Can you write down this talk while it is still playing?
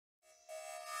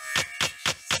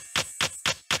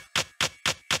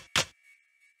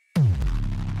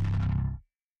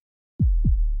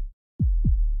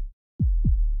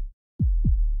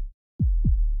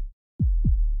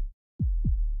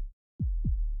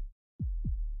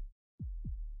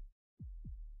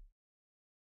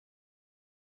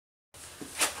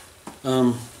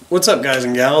What's up, guys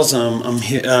and gals?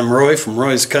 I'm Roy from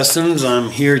RoyzCustomz.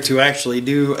 I'm here to actually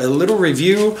do a little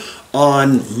review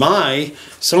on my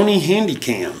Sony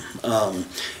HandyCam.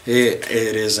 It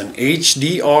is an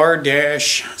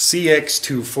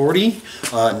HDR-CX240,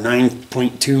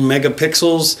 9.2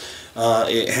 megapixels.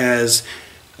 It has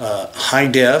high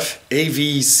def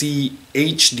AVC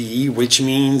HD, which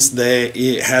means that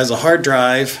it has a hard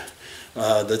drive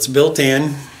that's built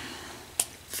in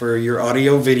for your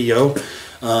audio video.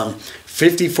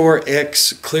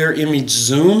 54x clear image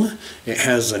zoom. It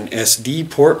has an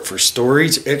SD port for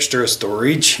storage, extra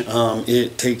storage.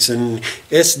 It takes an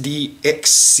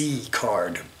SDXC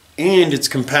card, and it's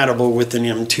compatible with an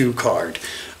M2 card.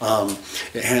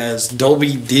 It has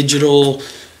Dolby Digital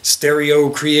stereo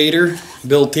creator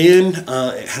built in.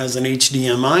 It has an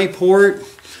HDMI port.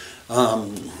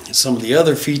 Some of the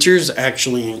other features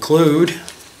actually include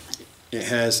it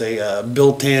has a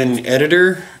built-in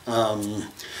editor.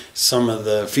 Some of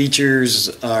the features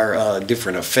are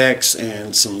different effects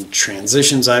and some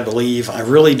transitions, I believe. I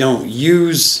really don't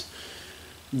use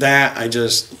that. I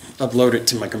just upload it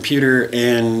to my computer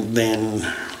and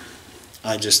then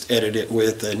I just edit it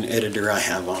with an editor I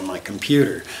have on my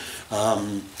computer.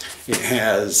 It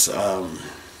has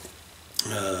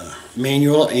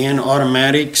manual and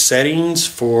automatic settings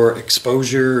for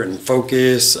exposure and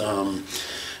focus.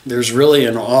 There's really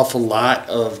an awful lot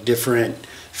of different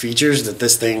features that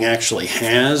this thing actually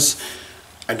has.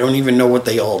 I don't even know what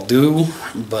they all do,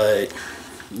 but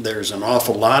there's an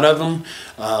awful lot of them.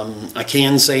 I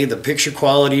can say the picture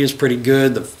quality is pretty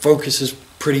good. The focus is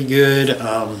pretty good.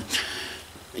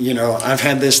 You know, I've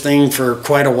had this thing for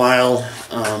quite a while.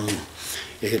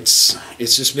 It's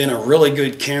just been a really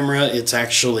good camera. It's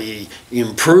actually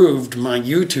improved my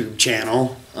YouTube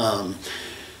channel.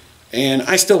 And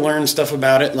I still learn stuff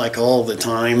about it like all the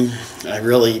time. I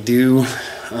really do.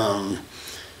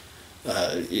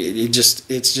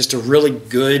 It's just a really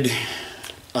good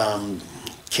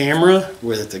camera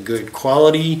with a good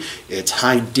quality. It's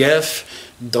high def,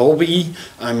 Dolby.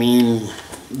 I mean,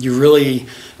 you really,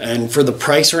 and for the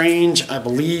price range, I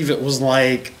believe it was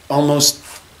like almost,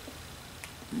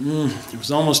 it was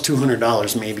almost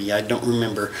 $200 maybe. I don't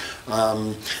remember.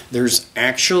 There's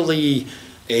actually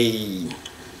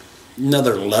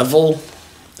another level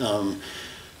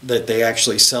that they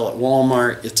actually sell at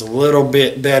Walmart. It's a little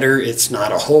bit better. It's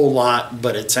not a whole lot,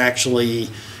 but it's actually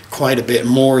quite a bit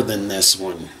more than this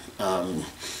one.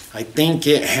 I think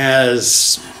it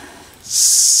has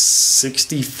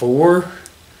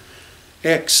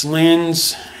 64x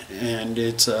lens and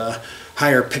it's a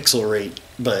higher pixel rate,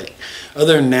 but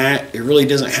other than that, it really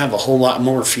doesn't have a whole lot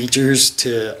more features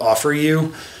to offer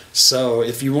you. So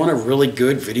if you want a really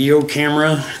good video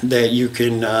camera that you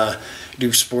can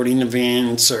do sporting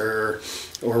events or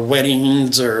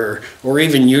weddings or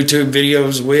even YouTube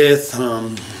videos with,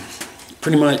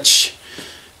 pretty much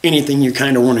anything you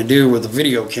kind of want to do with a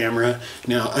video camera.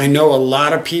 Now, I know a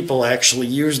lot of people actually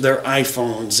use their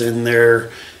iPhones and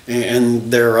their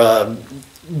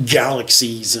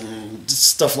Galaxies and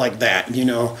stuff like that. You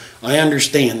know, I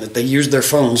understand that they use their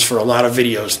phones for a lot of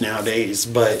videos nowadays,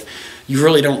 but you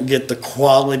really don't get the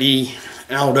quality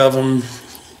out of them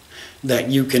that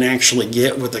you can actually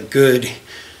get with a good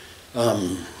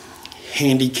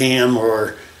Handycam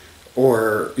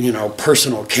or you know,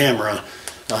 personal camera.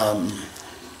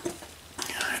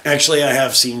 Actually, I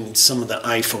have seen some of the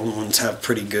iPhone ones have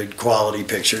pretty good quality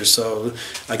pictures, so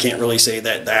I can't really say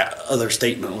that that other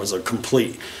statement was a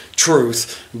complete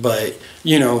truth. But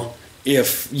you know,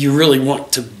 if you really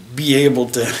want to be able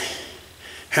to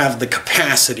have the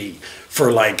capacity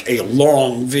for like a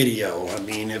long video, I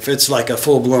mean, if it's like a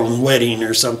full-blown wedding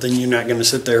or something, you're not going to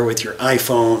sit there with your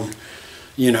iPhone,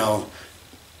 you know,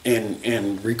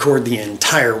 and record the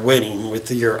entire wedding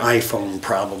with your iPhone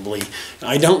probably.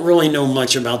 I don't really know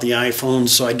much about the iPhone,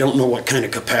 so I don't know what kind of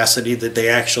capacity that they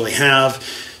actually have,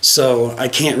 so I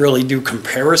can't really do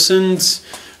comparisons,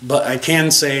 but I can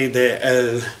say that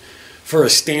for a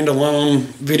standalone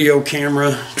video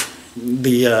camera,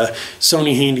 the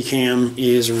Sony HandyCam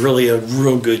is really a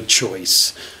real good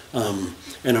choice.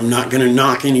 And I'm not going to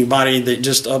knock anybody that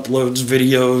just uploads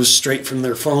videos straight from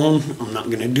their phone. I'm not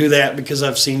going to do that because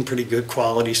I've seen pretty good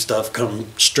quality stuff come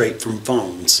straight from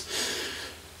phones.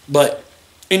 But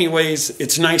anyways,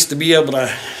 it's nice to be able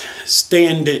to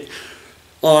stand it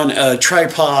on a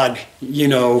tripod, you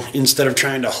know, instead of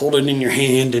trying to hold it in your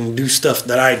hand and do stuff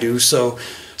that I do. So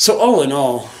all in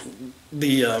all,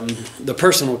 the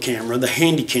personal camera, the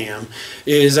HandyCam,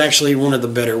 is actually one of the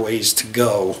better ways to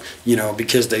go, you know,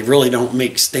 because they really don't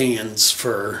make stands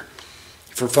for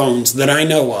for phones that I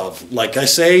know of. Like I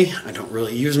say, I don't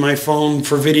really use my phone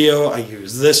for video. I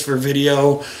use this for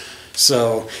video.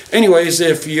 So anyways,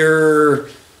 if you're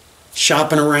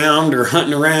shopping around or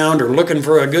hunting around or looking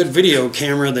for a good video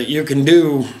camera that you can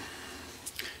do,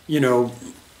 you know,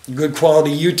 good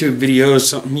quality YouTube videos,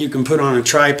 something you can put on a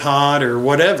tripod or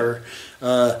whatever,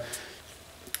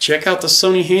 check out the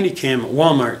Sony HandyCam at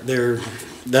Walmart.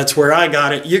 That's where I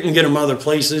got it. You can get them other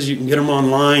places. You can get them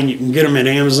online. You can get them at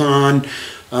Amazon.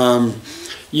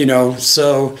 You know,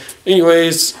 so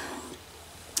anyways,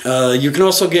 you can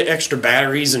also get extra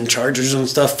batteries and chargers and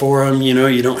stuff for them. You know,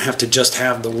 you don't have to just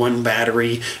have the one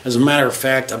battery. As a matter of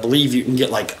fact, I believe you can get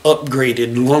like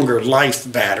upgraded longer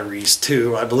life batteries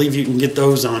too. I believe you can get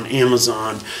those on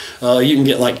Amazon. You can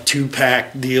get like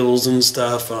 2-pack deals and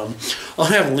stuff. I'll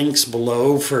have links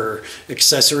below for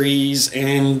accessories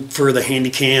and for the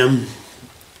HandyCam,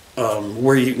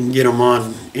 where you can get them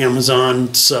on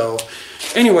Amazon. So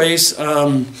anyways,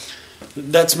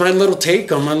 that's my little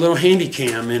take on my little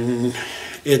HandyCam, and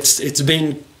it's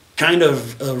been kind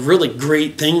of a really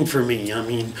great thing for me. I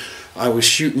mean, I was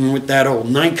shooting with that old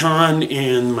Nikon,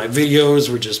 and my videos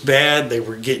were just bad. They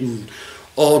were getting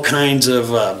all kinds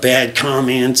of bad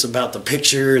comments about the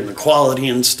picture and the quality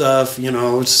and stuff, you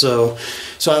know. So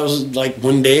I was like,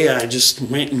 one day I just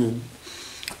went and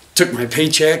took my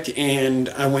paycheck and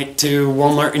I went to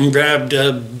Walmart and grabbed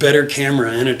a better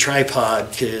camera and a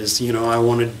tripod because, you know, I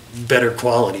wanted better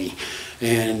quality,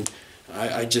 and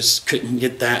I just couldn't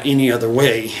get that any other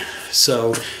way.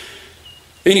 So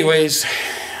anyways,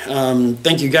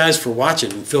 thank you guys for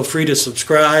watching. Feel free to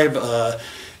subscribe.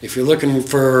 If you're looking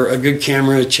for a good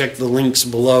camera, check the links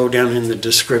below down in the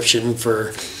description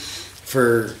for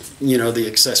you know, the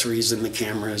accessories and the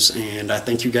cameras. And I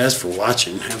thank you guys for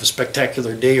watching. Have a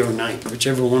spectacular day or night,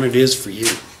 whichever one it is for you.